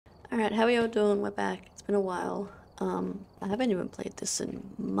Alright, how are y'all doing? We're back. It's been a while. I haven't even played this in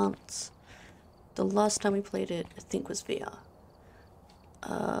months. The last time we played it, I think, was VR.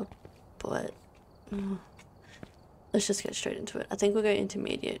 But let's just get straight into it. I think we'll go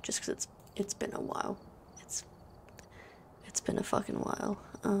intermediate just because it's been a while. It's been a fucking while.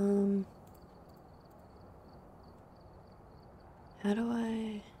 How do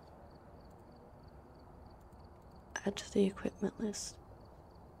I add to the equipment list?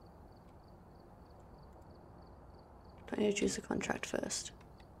 Do I need to choose the contract first?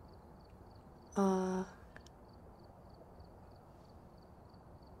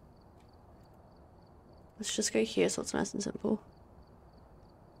 Let's just go here so it's nice and simple.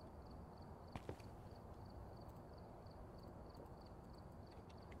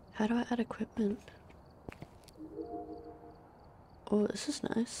 How do I add equipment? Oh, this is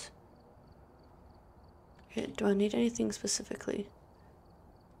nice. Okay, do I need anything specifically?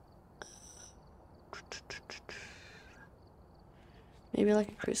 Maybe like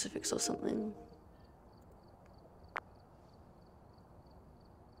a crucifix or something.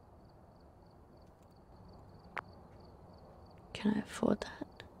 Can I afford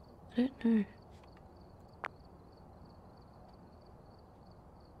that? I don't know.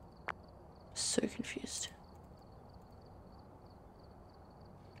 So confused.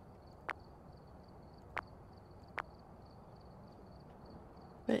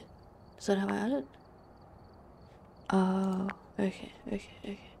 Wait, is that how I add it? Oh, okay.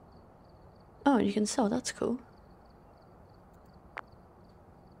 Oh, and you can sell, that's cool.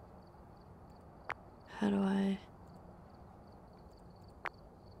 How do I...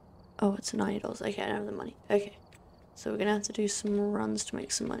 Oh, it's $90. Okay, I don't have the money. Okay. So we're gonna have to do some runs to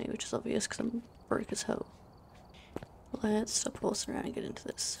make some money, which is obvious because I'm broke as hell. Let's stop horsing around and get into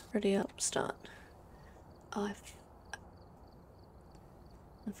this. Ready up, start. Oh, I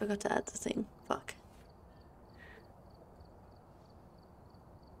forgot to add the thing. Fuck.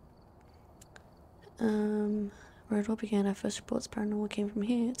 Where it all began, our first reports paranormal came from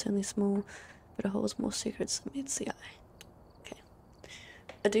here. It's only small, but it holds more secrets than meets the eye. Okay.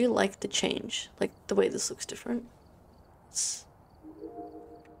 I do like the change, like the way this looks different.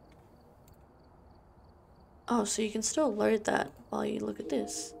 Oh, so you can still load that while you look at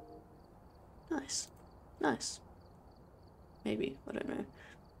this. Nice. Nice. Maybe, I don't know.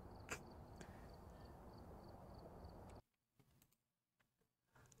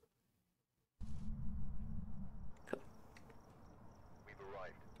 Cool. We've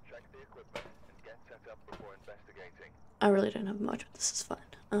arrived. Check the equipment and get set up before investigating. I really don't have much, but this is fine.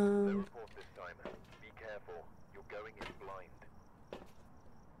 No report this time. Be careful. You're going in blind.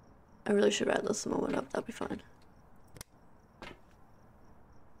 I really should write this moment up, that'd be fine.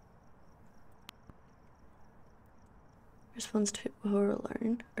 Responds to people who are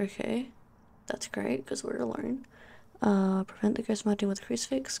alone. Okay. That's great, because we're alone. Prevent the ghost marching with a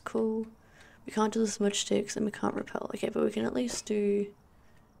crucifix. Cool. We can't do the smudge sticks and we can't repel. Okay, but we can at least do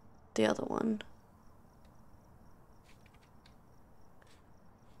the other one.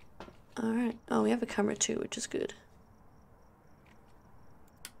 Alright. Oh, we have a camera too, which is good.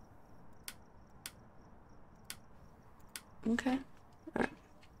 Okay. Alright.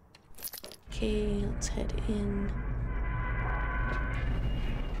 Okay, let's head in.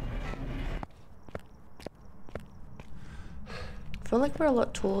 I feel like we're a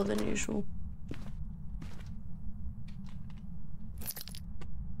lot taller than usual.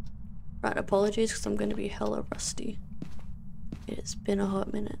 Right, apologies because I'm going to be hella rusty. It has been a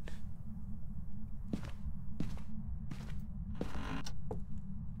hot minute.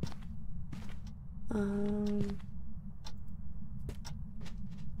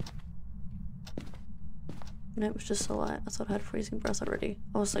 No, it was just a light. I thought I had freezing breath already.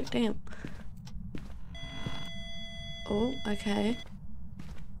 I was like, damn. Oh, okay.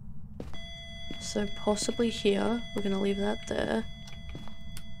 So possibly here. We're gonna leave that there.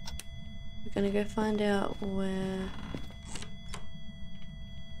 We're gonna go find out where...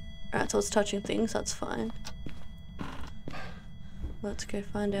 Alright, so it's touching things, that's fine. Let's go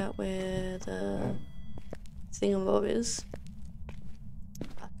find out where the thingamabob is.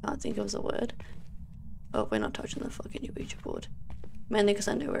 I can't think of the word. Oh, we're not touching the fucking Ouija board. Mainly because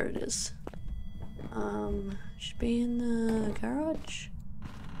I know where it is. Should be in the garage?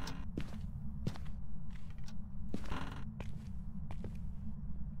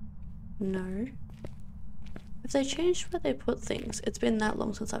 No. Have they changed where they put things? It's been that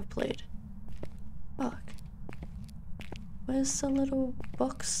long since I've played. Fuck. Where's the little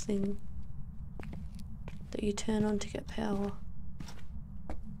box thing that you turn on to get power?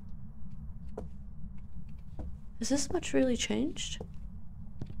 Has this much really changed?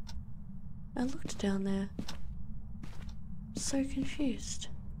 I looked down there. I'm so confused.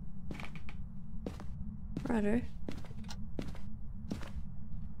 Righto.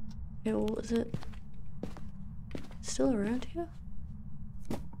 Okay, well, is it still around here?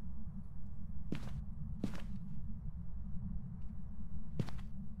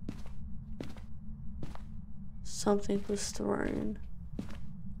 Something was thrown.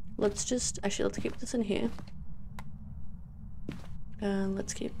 Let's just, actually, let's keep this in here. And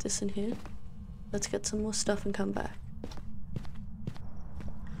let's keep this in here. Let's get some more stuff and come back.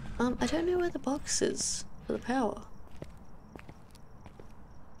 I don't know where the box is for the power.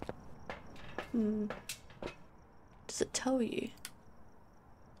 Does it tell you?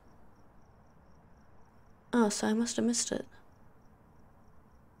 Oh, so I must have missed it.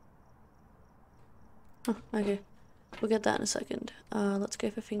 Oh, okay. We'll get that in a second. Let's go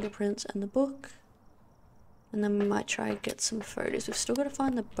for fingerprints and the book. And then we might try and get some photos. We've still got to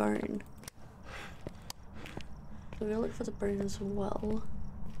find the bone. So we're gonna look for the bone as well.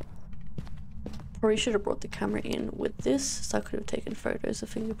 Probably should have brought the camera in with this, so I could have taken photos of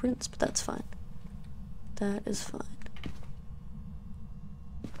fingerprints, but that's fine. That is fine.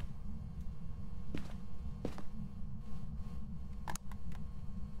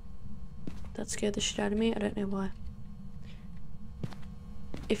 That scared the shit out of me, I don't know why.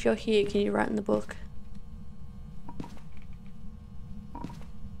 If you're here, can you write in the book?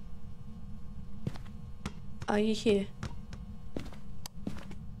 Are you here?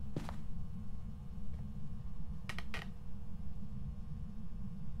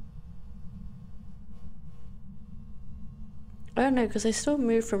 I don't know, because they still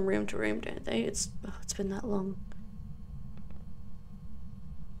move from room to room, don't they? It's been that long.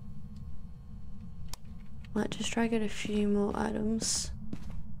 Might just try to get a few more items.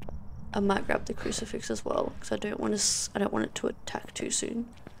 I might grab the crucifix as well, because I don't want it to attack too soon.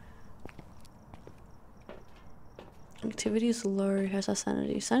 Activity is low. How's our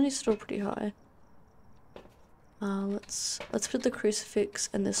sanity? Sanity's still pretty high. Let's put the crucifix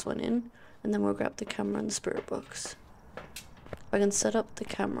and this one in, and then we'll grab the camera and the spirit box. If I can set up the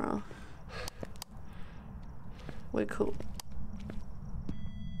camera, we're cool.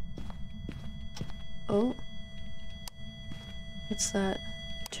 Oh, what's that?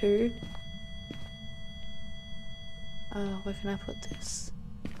 2. Where can I put this?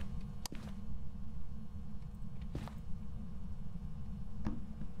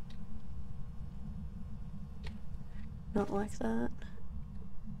 Not like that.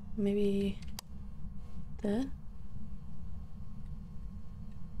 Maybe there?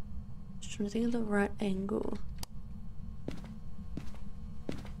 Just trying to think of the right angle.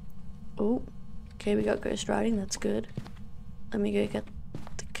 Oh, okay, we got ghost writing, that's good. Let me go get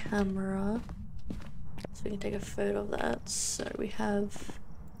the camera so we can take a photo of that. So we have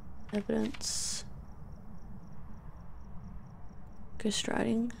evidence. Ghost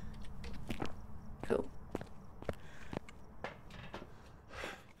writing. Cool.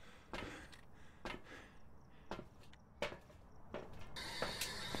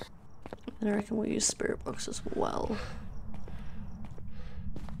 And I reckon we'll use spirit box as well.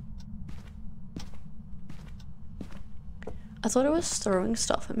 I thought it was throwing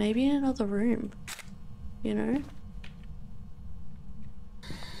stuff, but maybe in another room, you know?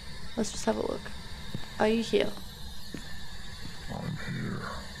 Let's just have a look. Are you here? I'm here.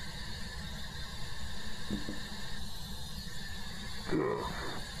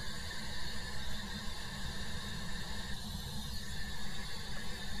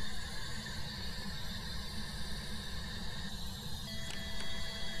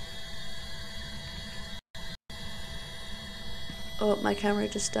 Oh, my camera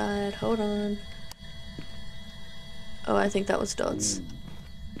just died. Hold on. Oh, I think that was dots.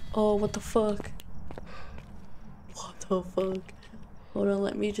 Oh, what the fuck? What the fuck? Hold on,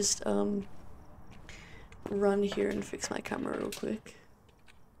 let me just, run here and fix my camera real quick.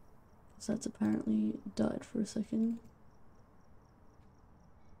 So that's apparently died for a second.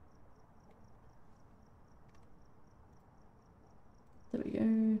 There we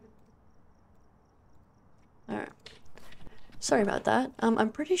go. Alright. Sorry about that.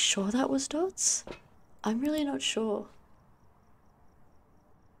 I'm pretty sure that was dots. I'm really not sure.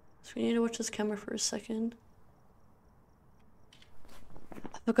 So we need to watch this camera for a second.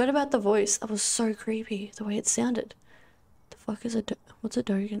 I forgot about the voice. That was so creepy, the way it sounded. The fuck is what's a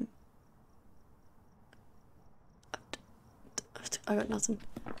Dogan? I got nothing.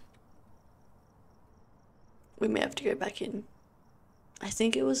 We may have to go back in. I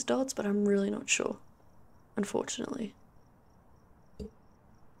think it was dots, but I'm really not sure. Unfortunately.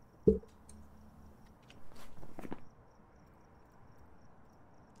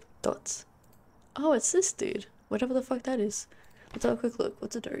 Dots. Oh, it's this dude. Whatever the fuck that is. Let's have a quick look.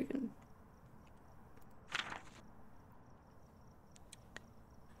 What's a Dogan?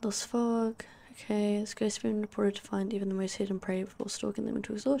 Lost fog. Okay, this ghost has been reported to find even the most hidden prey before stalking them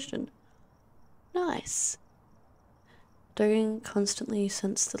into exhaustion. Nice. Dogan constantly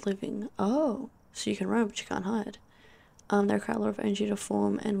sense the living. Oh, so you can run but you can't hide. They require a lot of energy to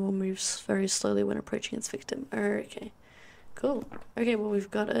form and will move very slowly when approaching its victim. Okay. Cool. Okay, well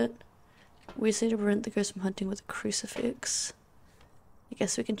we've got it. We just need to prevent the ghost from hunting with a crucifix. I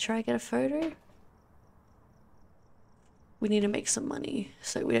guess we can try and get a photo? We need to make some money,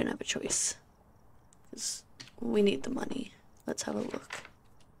 so we don't have a choice. Because we need the money. Let's have a look.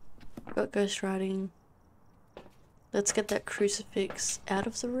 Got ghost writing. Let's get that crucifix out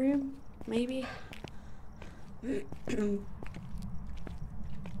of the room, maybe?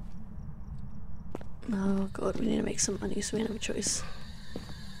 Oh god, we need to make some money, so we don't have a choice.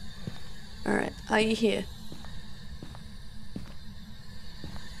 Alright, are you here?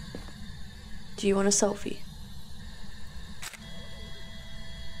 Do you want a selfie?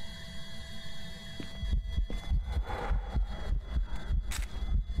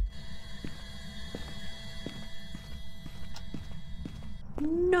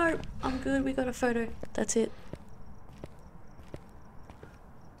 No, I'm good, we got a photo. That's it.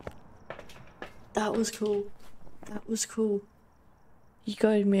 That was cool. That was cool. You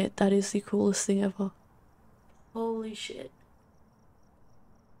gotta admit, that is the coolest thing ever. Holy shit.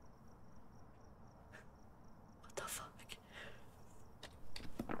 What the fuck?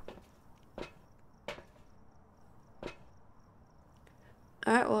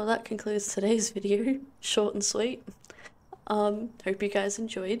 Alright, well that concludes today's video. Short and sweet. Hope you guys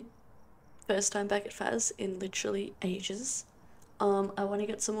enjoyed. First time back at Phas in literally ages. I want to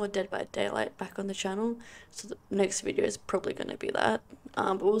get some more Dead by Daylight back on the channel, so the next video is probably going to be that.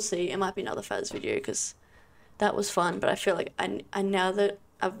 But we'll see. It might be another Phas video because that was fun. But I feel like I now that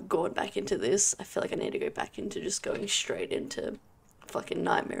I've gone back into this, I feel like I need to go back into just going straight into fucking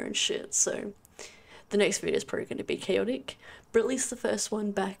Nightmare and shit. So the next video is probably going to be chaotic, but at least the first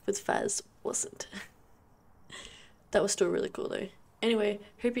one back with Phas wasn't. That was still really cool though. Anyway,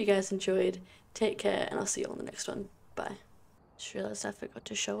 hope you guys enjoyed. Take care, and I'll see you on the next one. Bye. Just realized I forgot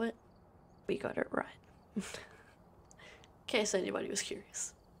to show it. We got it right. In case anybody was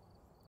curious.